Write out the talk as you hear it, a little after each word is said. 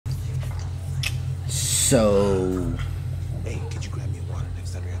So. Hey, could you grab me a water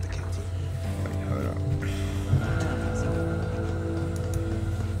next time you're at the canteen? Wait, hold up.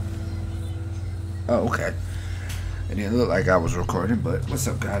 Oh, okay. It didn't look like I was recording, but what's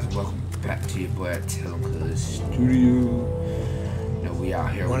up, guys? Welcome back to your boy at Telcuz Studio. You know, we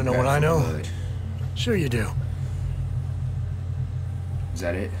out here. Want to know what I know? Blood. Sure you do. Is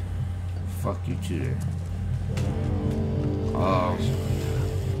that it? Fuck you too then.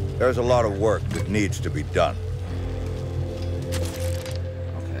 There's a lot of work that needs to be done.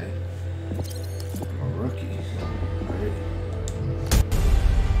 Okay. I'm a rookie. Right.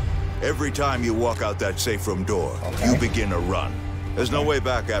 Every time you walk out that safe room door, you begin a run. There's no way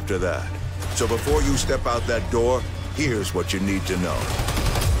back after that. So before you step out that door, here's what you need to know.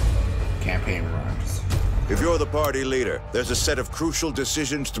 Campaign runs. If you're the party leader, there's a set of crucial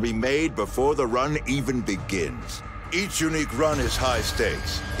decisions to be made before the run even begins. Each unique run is high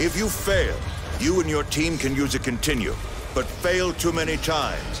stakes. If you fail, you and your team can use a continue, but fail too many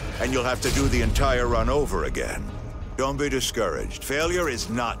times, and you'll have to do the entire run over again. Don't be discouraged. Failure is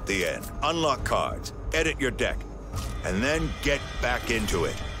not the end. Unlock cards, edit your deck, and then get back into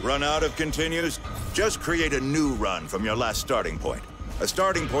it. Run out of continues? Just create a new run from your last starting point. A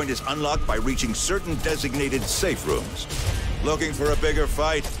starting point is unlocked by reaching certain designated safe rooms. Looking for a bigger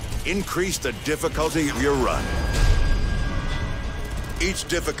fight? Increase the difficulty of your run. Each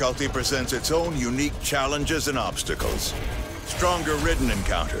difficulty presents its own unique challenges and obstacles. Stronger ridden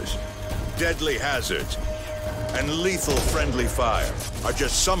encounters, deadly hazards, and lethal friendly fire are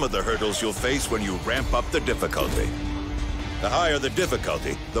just some of the hurdles you'll face when you ramp up the difficulty. The higher the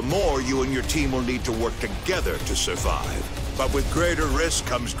difficulty, the more you and your team will need to work together to survive. But with greater risk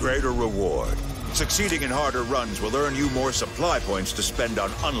comes greater reward. Succeeding in harder runs will earn you more supply points to spend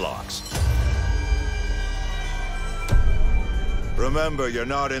on unlocks. Remember, you're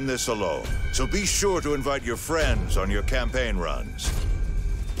not in this alone, so be sure to invite your friends on your campaign runs.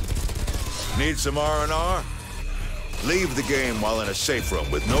 Need some R&R? Leave the game while in a safe room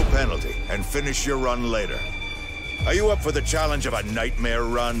with no penalty and finish your run later. Are you up for the challenge of a nightmare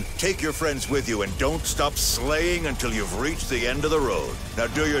run? Take your friends with you and don't stop slaying until you've reached the end of the road. Now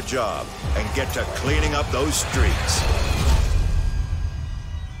do your job and get to cleaning up those streets.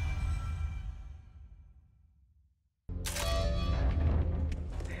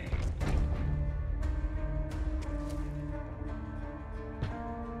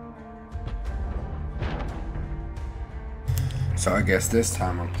 So I guess this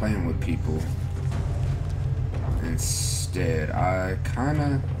time I'm playing with people instead. I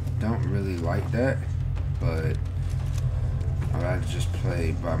kinda don't really like that, but I'd rather just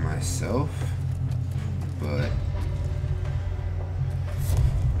play by myself. But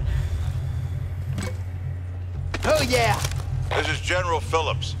oh yeah! This is General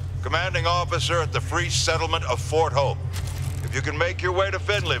Phillips, commanding officer at the Free Settlement of Fort Hope. If you can make your way to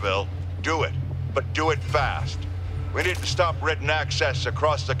Finleyville, do it, but do it fast. We need to stop ridden access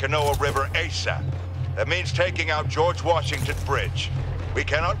across the Kanawha River ASAP. That means taking out George Washington Bridge. We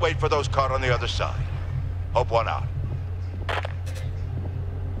cannot wait for those caught on the other side. Hope one out.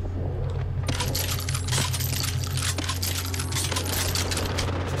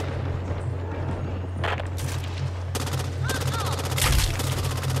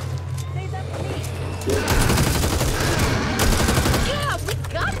 Yeah, we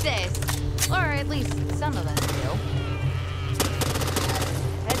got this! Or at least some of us do.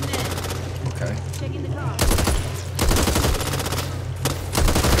 okay. Checking the car.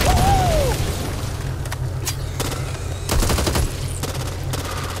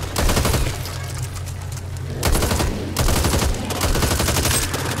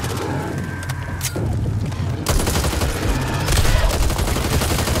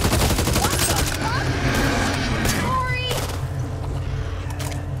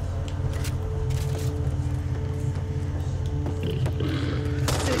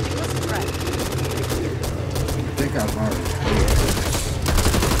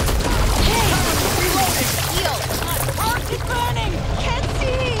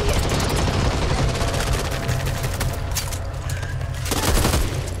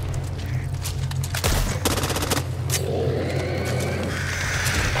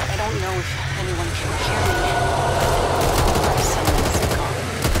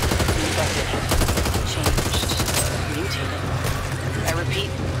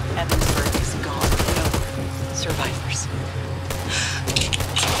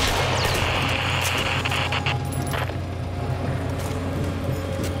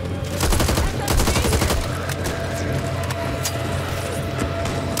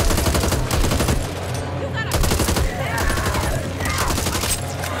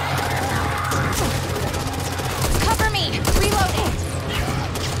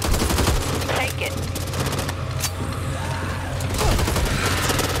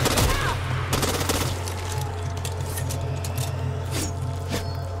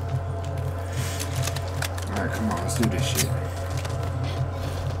 Alright, come on, let's do this shit.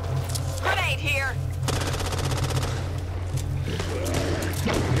 Grenade here.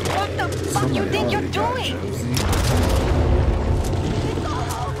 What the fuck you think you're doing?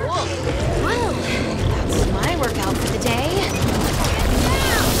 Well, that's my workout for the day.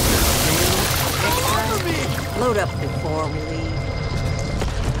 Load up before we leave.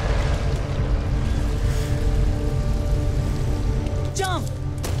 Jump!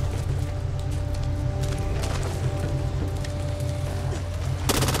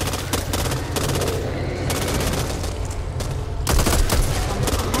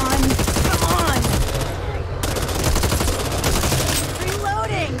 Come on!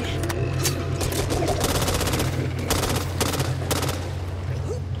 Reloading!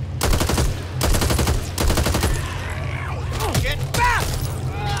 Get back!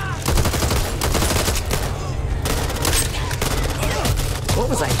 What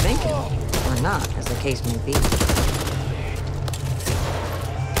was I thinking? Or not, as the case may be.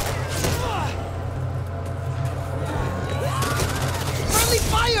 Friendly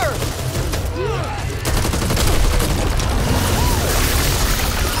fire!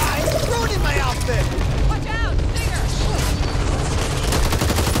 I'm ruining my outfit! Watch out, Stinger!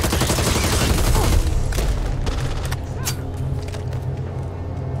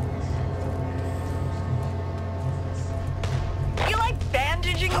 You like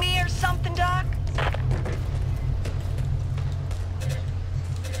bandaging me or something, Doc?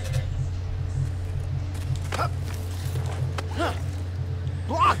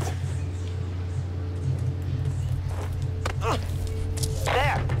 Blocked!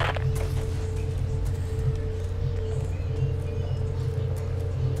 There.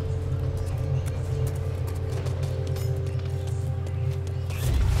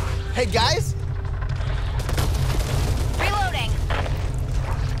 Hey, guys! Reloading.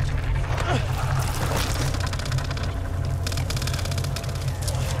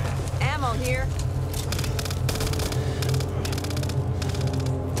 Ammo here.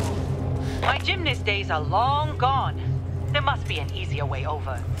 My gymnast days are long gone. There must be an easier way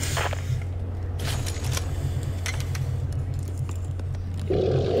over.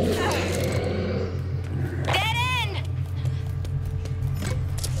 Dead end!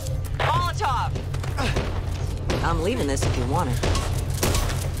 Molotov! I'm leaving this if you want it.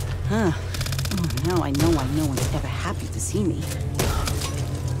 Huh. Oh, now I know why no one's ever happy to see me.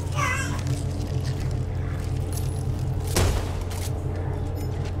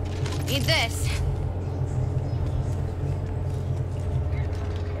 Need this.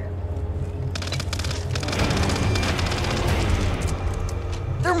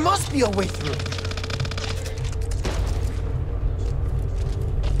 There must be a way through.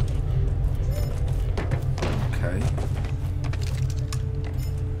 Okay.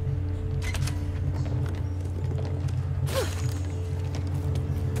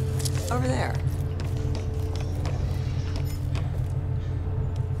 Over there.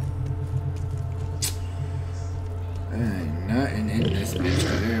 There ain't nothing in this bitch,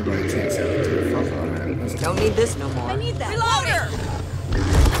 because everybody takes everything the fuck out of it. Let's go. Don't need this no more. I need that. Reloader!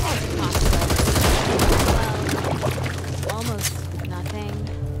 Almost nothing.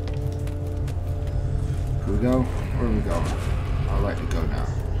 Here we go. Where we go? I'd like to go now.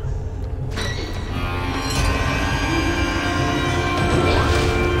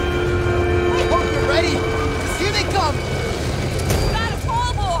 I hope you're ready! Here they come! Got a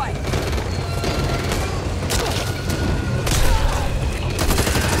tall boy!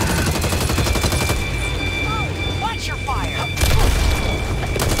 Watch your fire!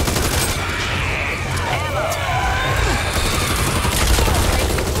 Ammo!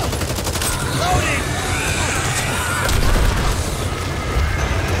 Loading!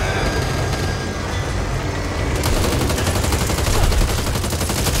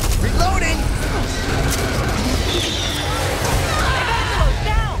 Reloading! Evangelo's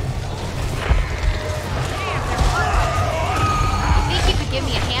down! You think you could give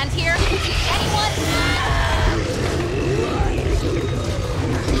me a hand here? Anyone?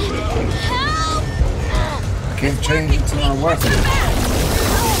 Help! I can't change into my weapon. I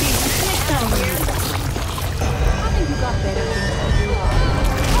think you got better things to do.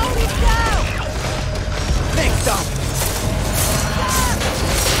 Tony down! Thanks, Doc.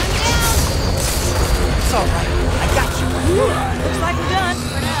 It's all right. I got you. Looks like we're done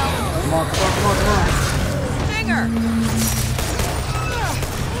for now. Come on, come on, come on, come on. Stinger!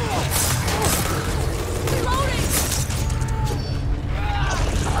 Reloading!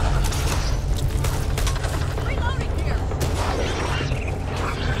 Reloading here!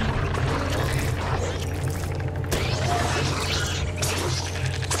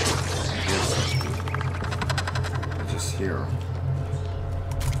 kill.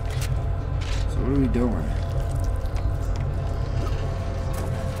 So what are we doing?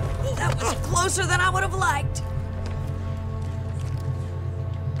 That was closer than I would have liked.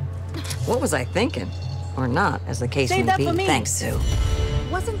 What was I thinking? Or not, as the case Save may that be. for me. Thanks, Sue.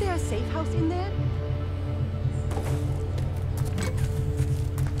 Wasn't there a safe house in there?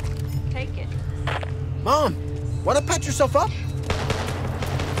 Take it. Mom, wanna patch yourself up?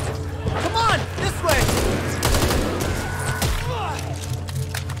 Come on, this way!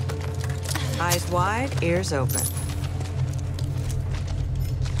 Eyes wide, ears open.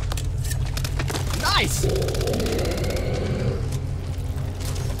 Nice!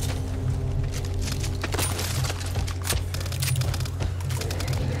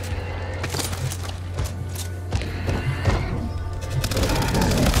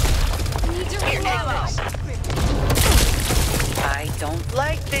 I don't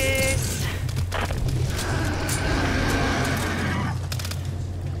like this.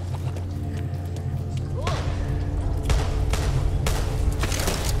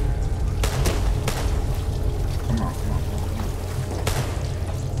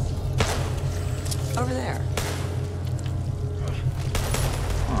 Over there.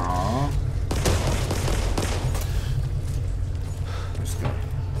 Aww. Let's go.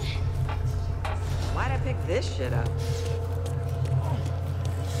 Why'd I pick this shit up?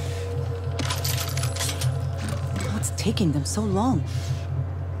 What's taking them so long?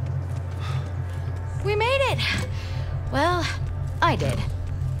 We made it! Well, I did.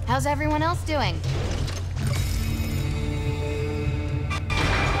 How's everyone else doing?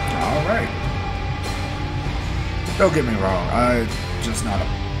 Alright. Don't get me wrong, I'm just not a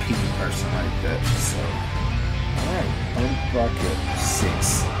picky person like that, so. Alright, bucket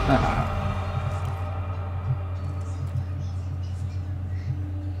 6. Haha.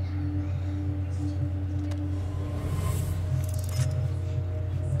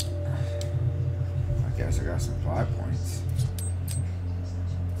 I guess I got supply points.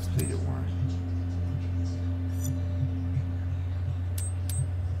 Completed one.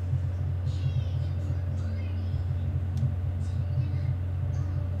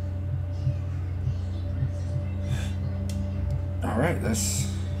 Alright,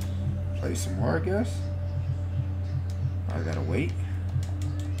 let's play some more, I guess. I gotta wait.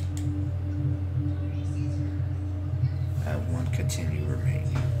 I have one continue remaining.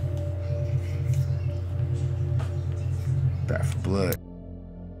 Back for blood.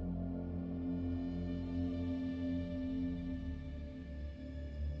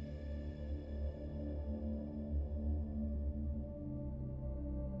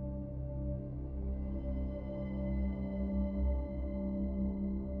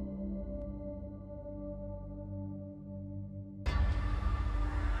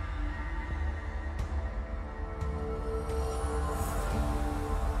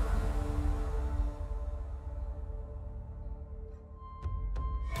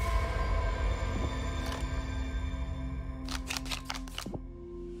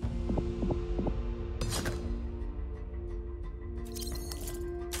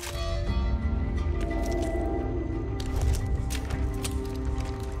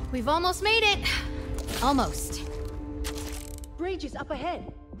 We've almost made it. Almost. Bridge is up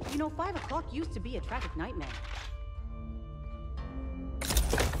ahead. You know, 5 o'clock used to be a traffic nightmare.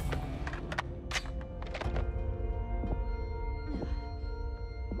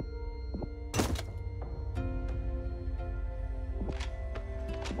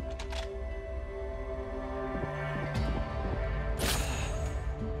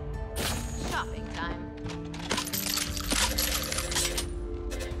 Shopping time.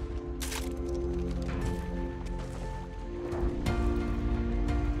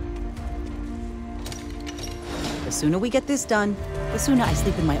 The sooner we get this done, the sooner I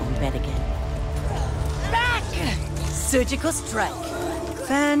sleep in my own bed again. Back! Surgical strike.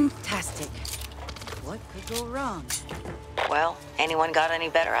 Fantastic. What could go wrong? Well, anyone got any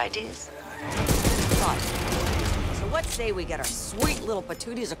better ideas? Fine. So what say we get our sweet little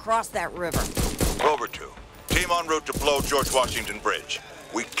patooties across that river? Rover 2, team en route to blow George Washington Bridge.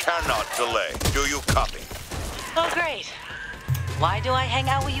 We cannot delay. Do you copy? Oh, great. Why do I hang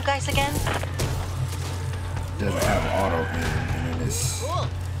out with you guys again? Doesn't have auto aim, and it is. Cool.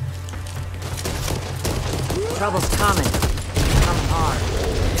 Trouble's coming. Come hard.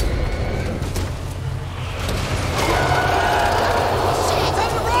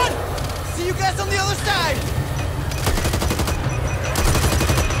 Time to run! See you guys on the other side!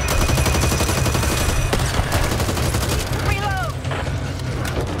 Reload!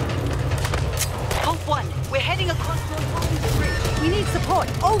 Hope 1, we're heading across George Washington Bridge. We need support.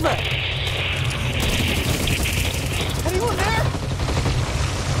 Over! How do you Anyone there?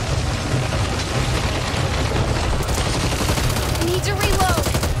 I need to reload.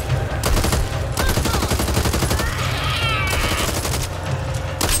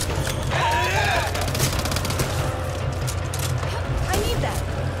 I need that.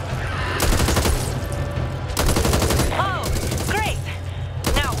 Oh, great.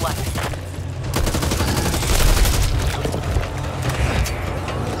 Now what?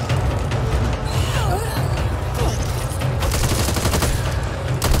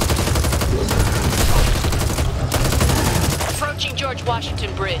 Approaching George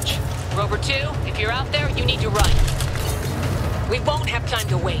Washington Bridge. Rover 2, if you're out there, you need to run. We won't have time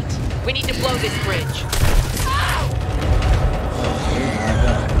to wait. We need to blow this bridge.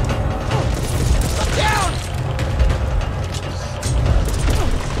 Down!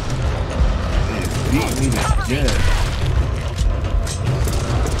 Beat me to death.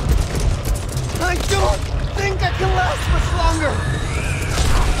 I don't think I can last much longer!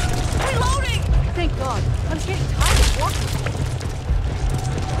 Reloading! Thank God. I'm getting tired of walking.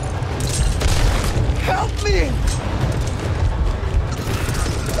 Help me!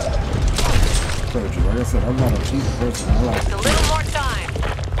 Told you, like I said, I'm not a cheap person. I like A little more time.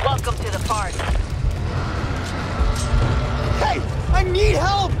 Welcome to the party. Hey! I need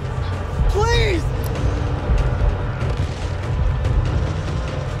help! Please!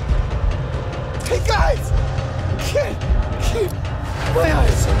 Hey guys! Can't my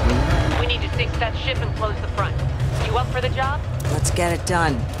eyes! We need to sink that ship and close the front. You up for the job? Let's get it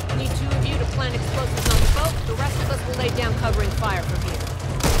done. Need 2 of you to plant explosives on the boat. The rest of us will lay down cover and fire from here.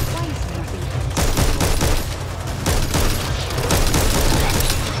 Why is nothing?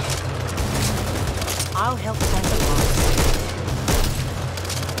 I'll help plant the bombs.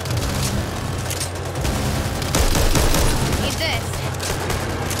 Need this.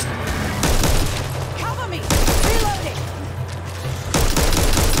 Cover me! Reloading!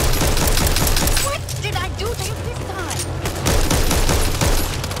 What did I do to you this time?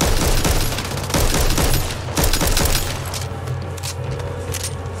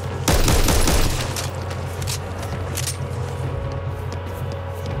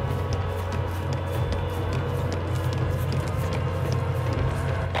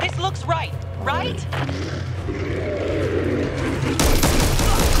 This looks right, right?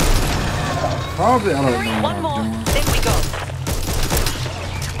 Probably, I don't know what One I'm more, doing. then we go.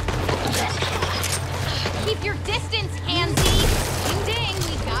 Keep your distance, Handsy. Ding ding,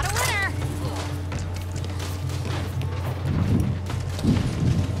 we got a winner.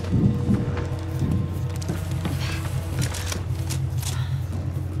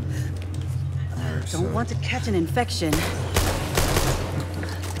 Alright, so Don't want to catch an infection.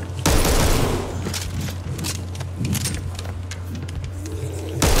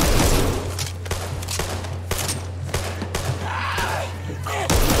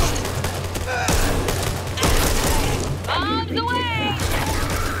 Bombs away!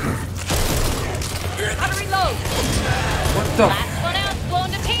 How to reload? what the? Last one out, blown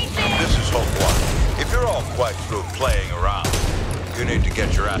to pieces! This is Hope 1. If you're all quite through playing around, you need to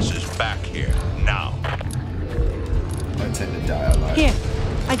get your asses back here, now. I tend to die a lot. Here,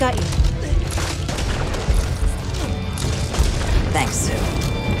 I got you. Thanks, Sue.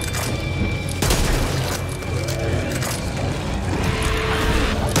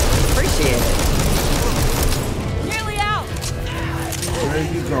 Appreciate it. Nearly out! Where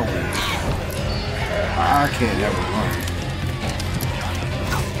are you going? I can't ever run.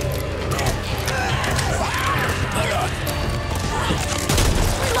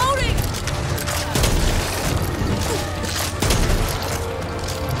 Reloading!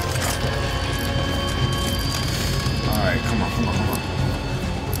 Alright, come on, come on, come on.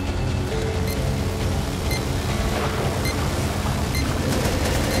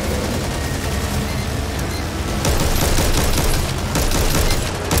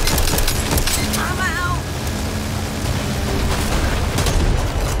 I'm out!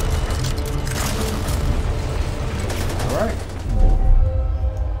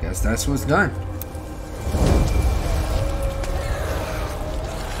 Alright. Guess that's what's done.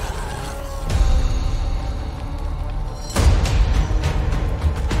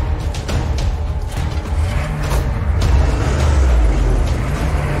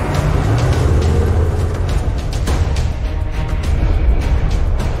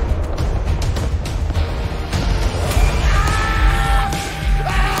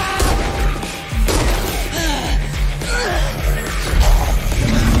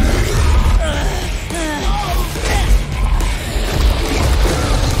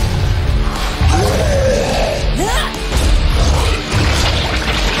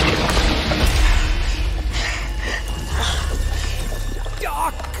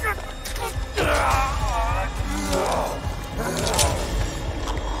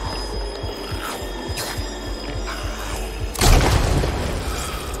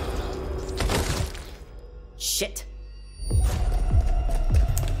 Shit.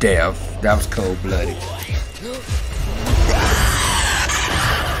 Damn, that was cold-blooded.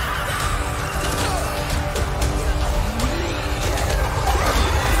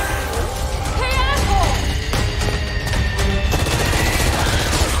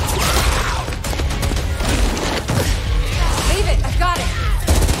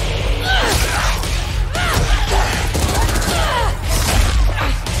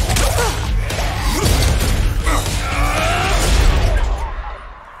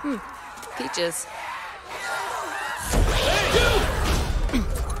 Peaches.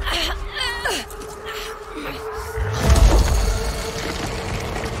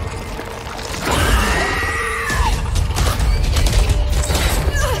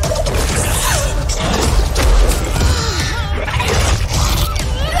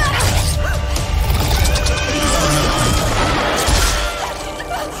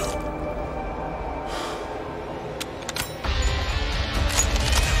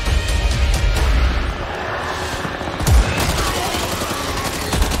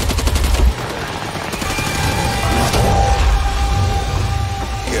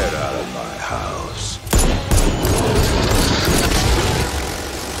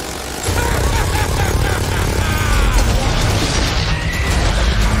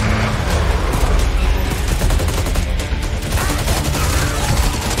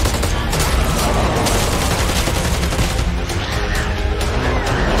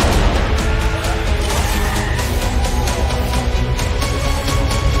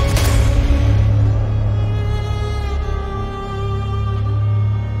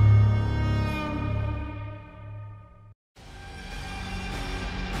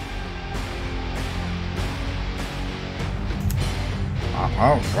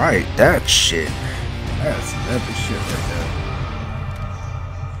 Alright, that shit. That's epic shit right there.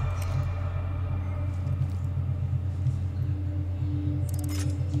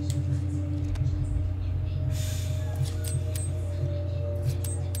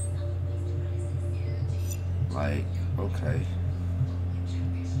 Like, okay.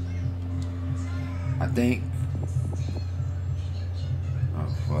 I think...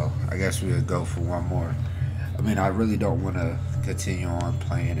 Oh, well, I guess we'll go for one more. I mean, I really don't want to continue on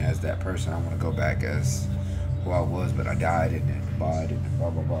playing as that person. I want to go back as who I was, but I died and then blah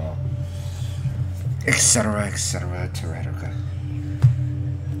blah blah, etc. etc. etc.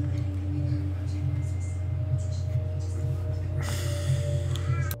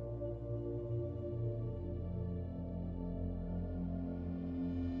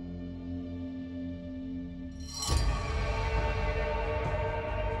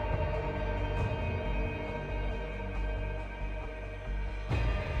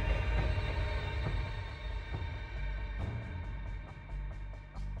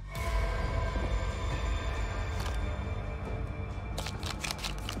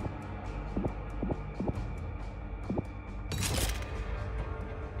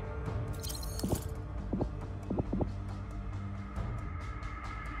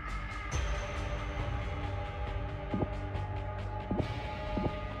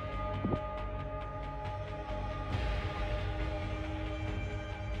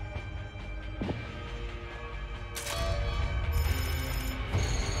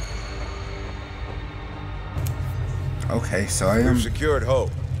 Okay, so I am... We've secured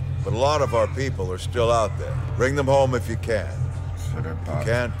Hope, but a lot of our people are still out there. Bring them home if you can. If you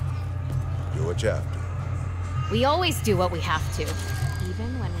can't, do what you have to. We always do what we have to,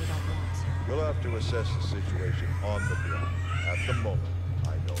 even when we don't want to. You'll have to assess the situation on the ground. At the moment,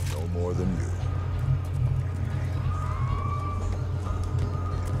 I know no more than you.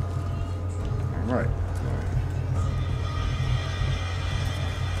 All right.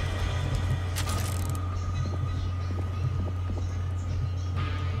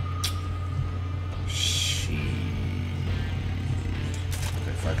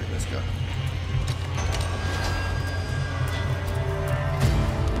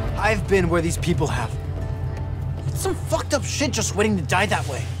 I've been where these people have. It's some fucked up shit just waiting to die that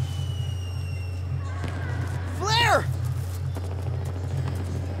way. Flare!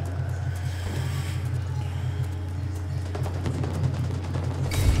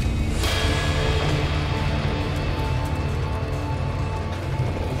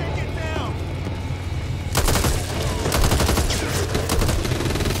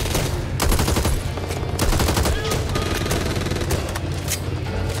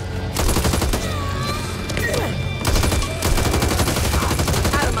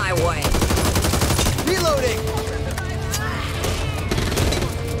 Out of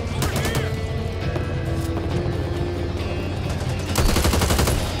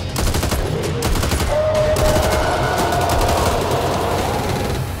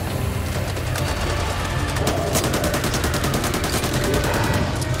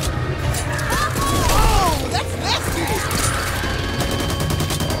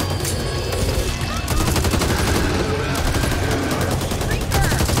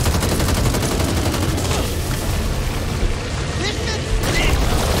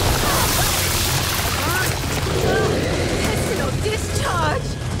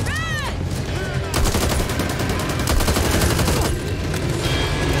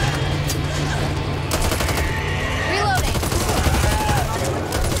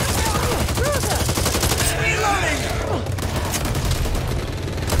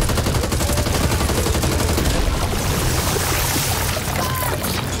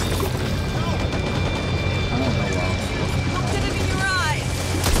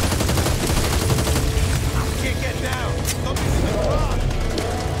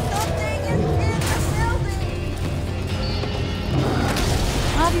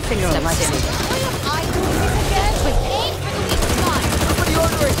You're a lifesaver. Somebody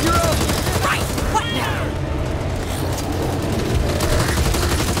order a hero! Right! What now?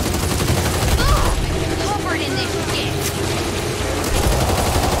 Covered in this shit.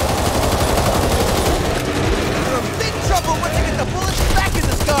 You're in big trouble once you get the bullets back in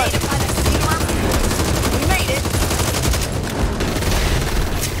this gun! We made it.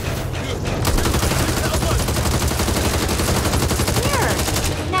 Here.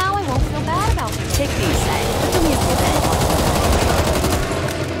 Now I won't feel bad about it. Take these. Put them in your bed.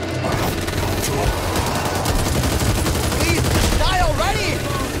 Please, die already!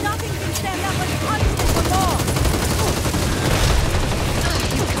 Nothing can stand up and punishment for long.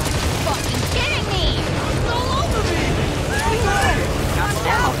 You gotta be fucking kidding me! It's all over me! Got some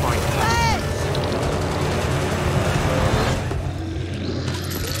ammo for you.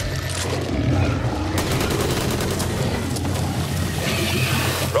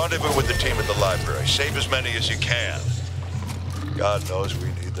 Rendezvous with the team at the library. Save as many as you can. God knows we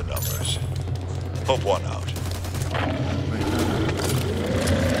need the numbers. Hope one out.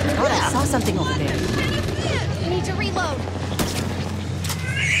 I saw something over there. I need to reload.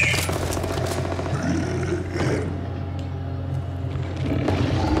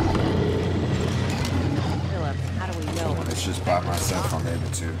 Philip, how do we know? Let's just by myself, I'm able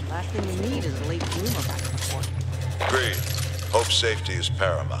to. Last thing we need is a late bloomer back and forth. Agreed. Hope safety is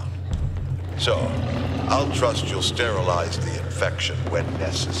paramount. So, I'll trust you'll sterilize the infection when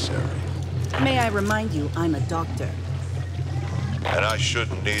necessary. May I remind you, I'm a doctor. And I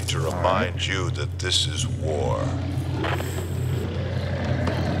shouldn't need to remind you that this is war.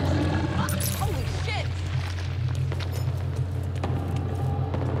 Holy shit!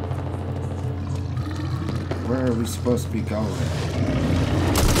 Where are we supposed to be going?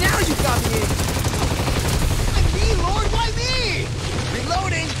 Now you got me! Why me, Lord? Why me?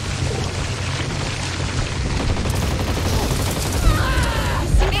 Reloading!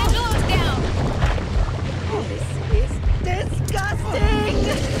 Angelo's down! This is disgusting!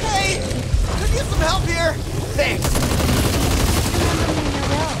 Hey! Could you use some help here? Thanks!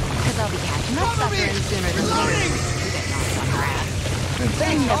 Because I'll be catching that Cover me! sucker in sooner than Reloading! I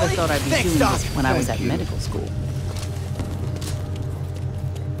never thought I'd be Thanks, doing Doc. this when I was at Thank you. medical school.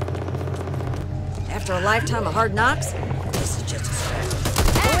 After a lifetime of hard knocks, this is just a start.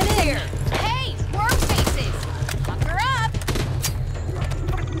 Going in here! Hey! Worm faces! Fuck her up!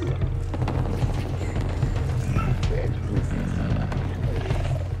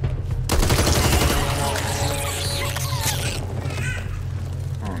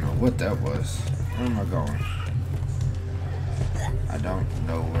 I don't know what that was. Where am I going? I don't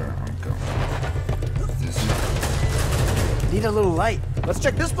know where I'm going. Is this it? Need a little light. Let's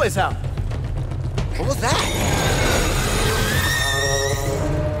check this place out. What was that?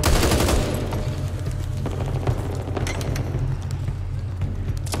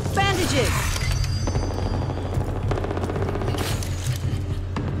 Bandages!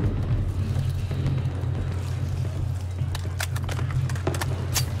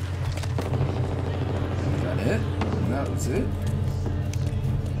 Is that it? That was it?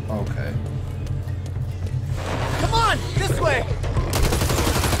 Okay. Come on! This way!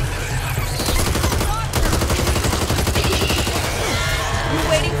 You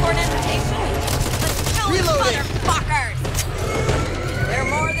waiting for an invitation? Let's kill these Reloading. motherfuckers! They're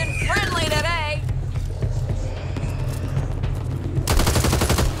more than friendly today!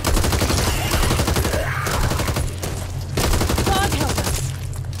 God help us!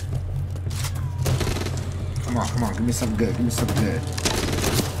 Come on, come on. Give me something good. Give me something good.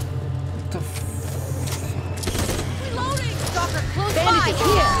 What the f... Reloading! Stalker, close Bandages by!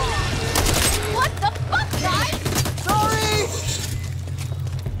 here! What the fuck, guys? Sorry!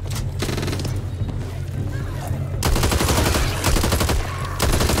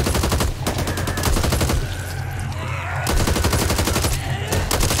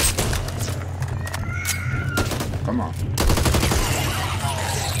 Come on.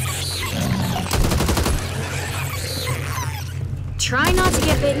 Try not to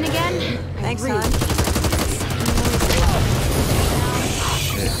get bitten again. Thanks, son.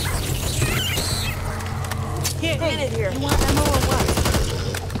 Here, Get it here. You want ammo or what?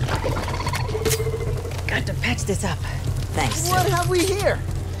 Got to patch this up. Thanks. What have we here?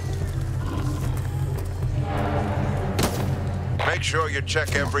 Make sure you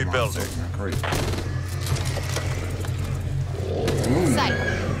check every building. Great. Sight.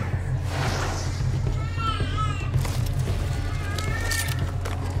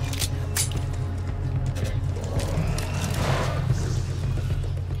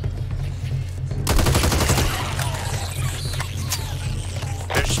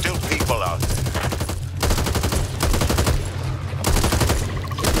 There's still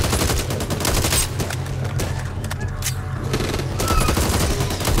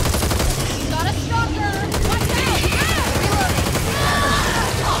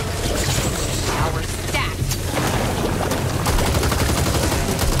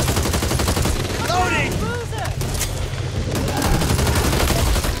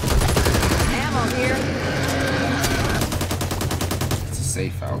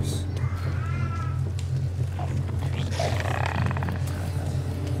safe house.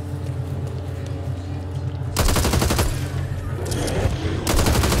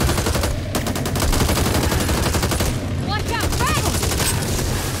 Watch out, Red!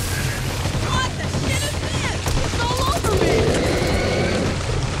 What the shit is this? It's all over me!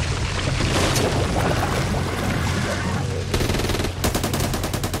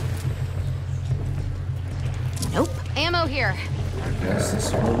 Nope. Ammo here. I guess this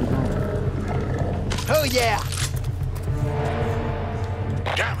is where we're going. Oh yeah!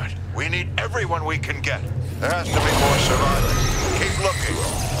 Damn it! We need everyone we can get. There has to be more survivors. Keep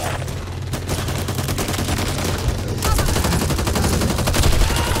looking.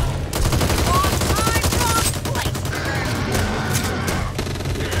 Wrong time, wrong place!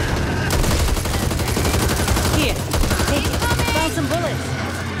 Here, take it. Found some bullets.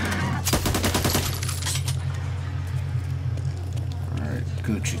 Alright,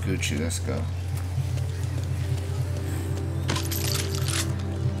 Gucci, let's go.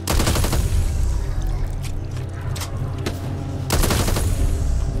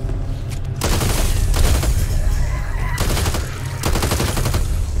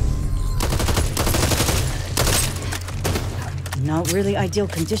 Not really ideal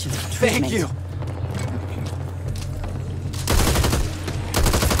conditions for treatment. Thank you!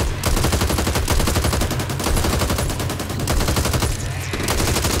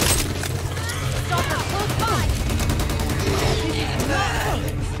 Stalker, close by!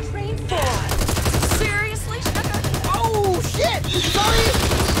 Train for! Seriously? Oh shit!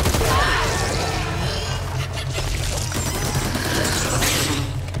 Sorry!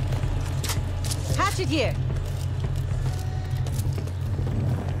 Hatchet here.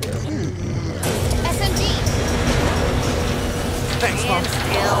 SMG. Thanks, Mom.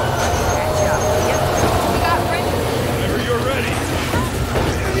 Still. Catch up. Yep. We got Red. Whenever you're ready.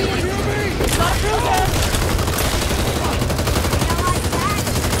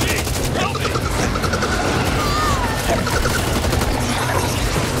 Help me!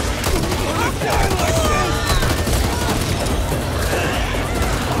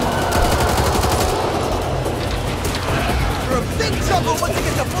 You're a big trouble once you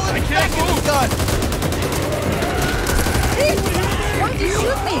get the bullet I can't back in the move. gun! Why'd you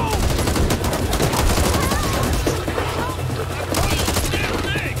shoot me?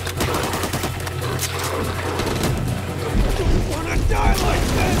 Wanna die like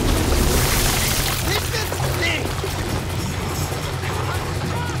this? This is big!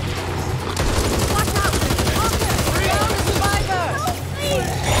 Watch out! Hunter! Found a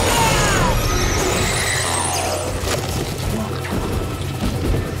survivor!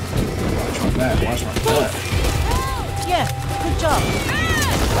 Watch my back, watch my back. Yeah, good job.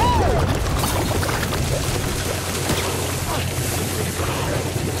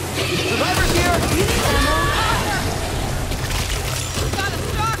 Survivors here! Got a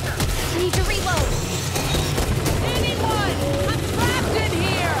stalker! Need to reload. Anyone! I'm trapped in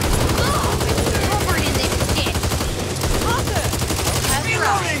here! Covered in this shit. Hunter! That's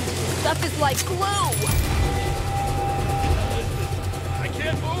right. Stuff is like glue! I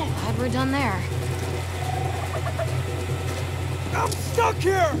can't move. Glad we're done there. I'm stuck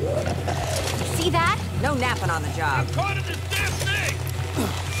here! See that? No napping on the job. Caught in this damn thing.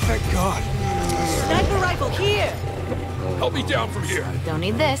 Thank God. Sniper rifle here. Help me down from here. Don't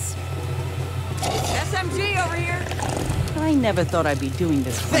need this. SMG over here. I never thought I'd be doing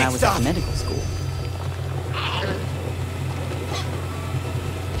this when I Thanks, was at Doc. medical school.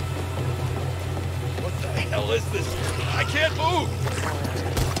 What the hell is this? I can't move.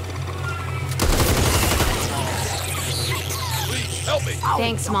 Please help me.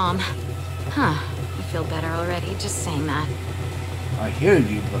 Thanks, Mom. Huh. I feel better already just saying that. I hear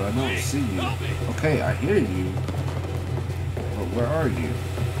you, but I don't see you. Okay, I hear you. But where are you?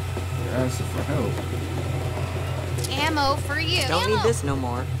 You're asking for help. Ammo for you. Don't Ammo. need this no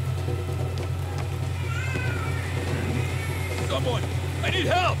more. Someone, I need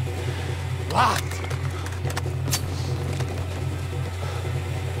help. Locked!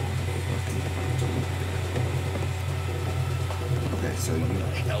 Okay, so you. What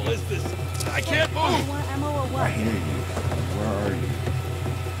the hell is this? I can't Oh, move. want ammo or I what? hear you. Where are you?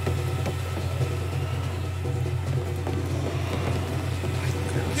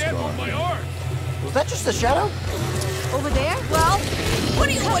 Okay, let's Can't go move out my here. arm. Was that just a shadow? Over there? Well, what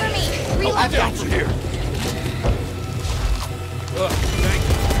do you want me? Reload. I've down from here. Thank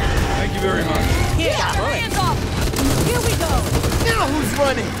you. Thank you very much. Here, Hands off! here we go. Now who's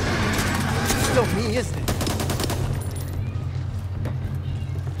running? Still me, isn't it?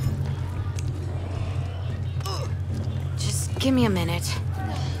 Just give me a minute.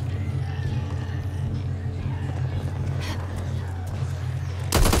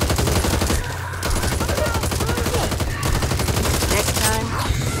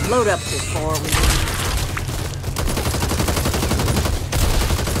 Load up before we...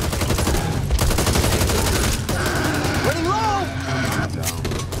 Running low!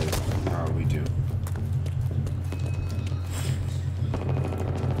 How we do?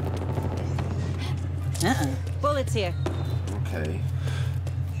 Bullets here. Okay.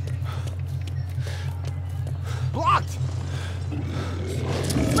 Blocked!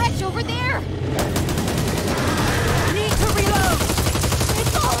 Wretch over there! Need to reload!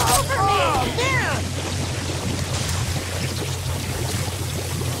 It's all over me! Oh, man!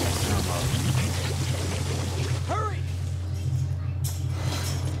 Hurry!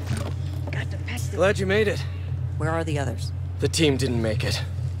 Got to pass the... Glad you made it. Where are the others? The team didn't make it.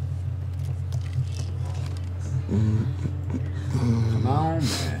 Come on,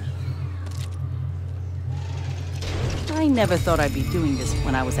 man. I never thought I'd be doing this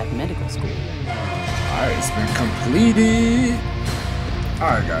when I was at medical school. Alright, it's been completed.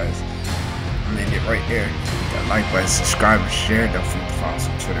 Alright, guys. I'm gonna end it right there. That like button, subscribe, and share. Don't forget to follow us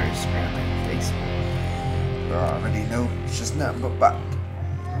on Twitter, Instagram, and Facebook. You already know it's just nothing but bop.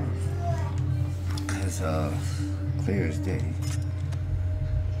 Cause clear as day.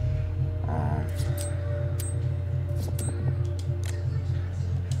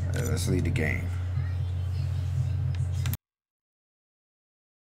 Let's lead the game.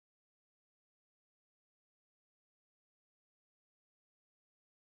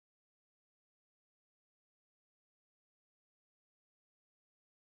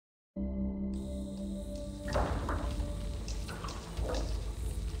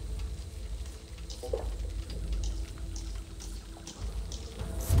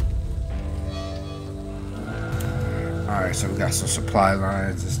 Alright, so we got some supply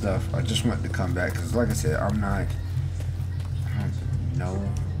lines and stuff. I just wanted to come back because, like I said, I don't know.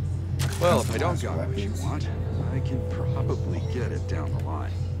 Well, if I don't got what you want, I can probably get it down the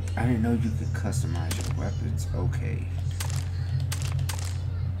line. I didn't know you could customize your weapons. Okay.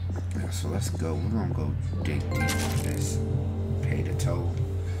 Yeah, so let's go. We're gonna go dig deep on this. Pay the toll.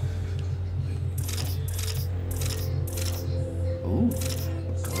 Ooh,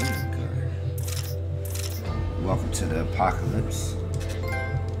 golden gun. Welcome to the apocalypse.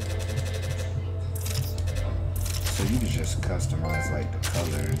 So you can just customize like the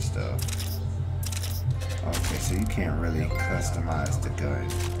color and stuff. Okay, so you can't really customize the gun.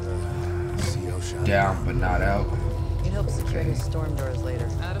 Down but not out. It helps secure the storm doors later.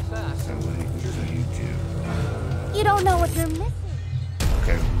 Out of fact. So what do you do? You don't know what you're missing.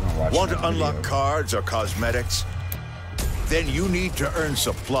 Okay, we're gonna watch. Want to unlock cards or cosmetics? Then you need to earn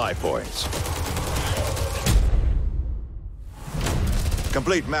supply points.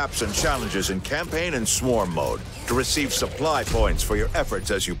 Complete maps and challenges in campaign and swarm mode to receive supply points for your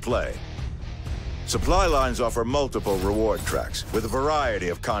efforts as you play. Supply lines offer multiple reward tracks with a variety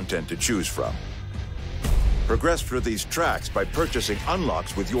of content to choose from. Progress through these tracks by purchasing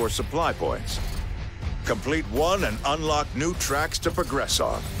unlocks with your supply points. Complete one and unlock new tracks to progress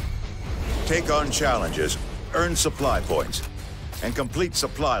on. Take on challenges, earn supply points, and complete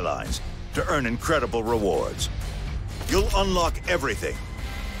supply lines to earn incredible rewards. You'll unlock everything,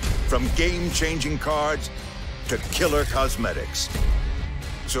 from game-changing cards to killer cosmetics.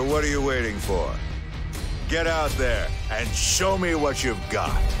 So what are you waiting for? Get out there and show me what you've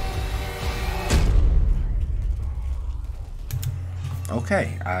got.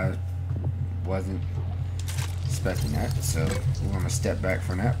 Okay, I wasn't expecting that, so we're gonna step back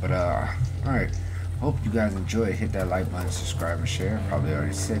from that. But alright. Hope you guys enjoyed. Hit that like button, subscribe, and share. Probably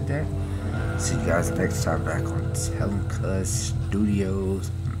already said that. See you guys next time back on Telling Cuz Studios.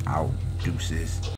 I'm out. Deuces.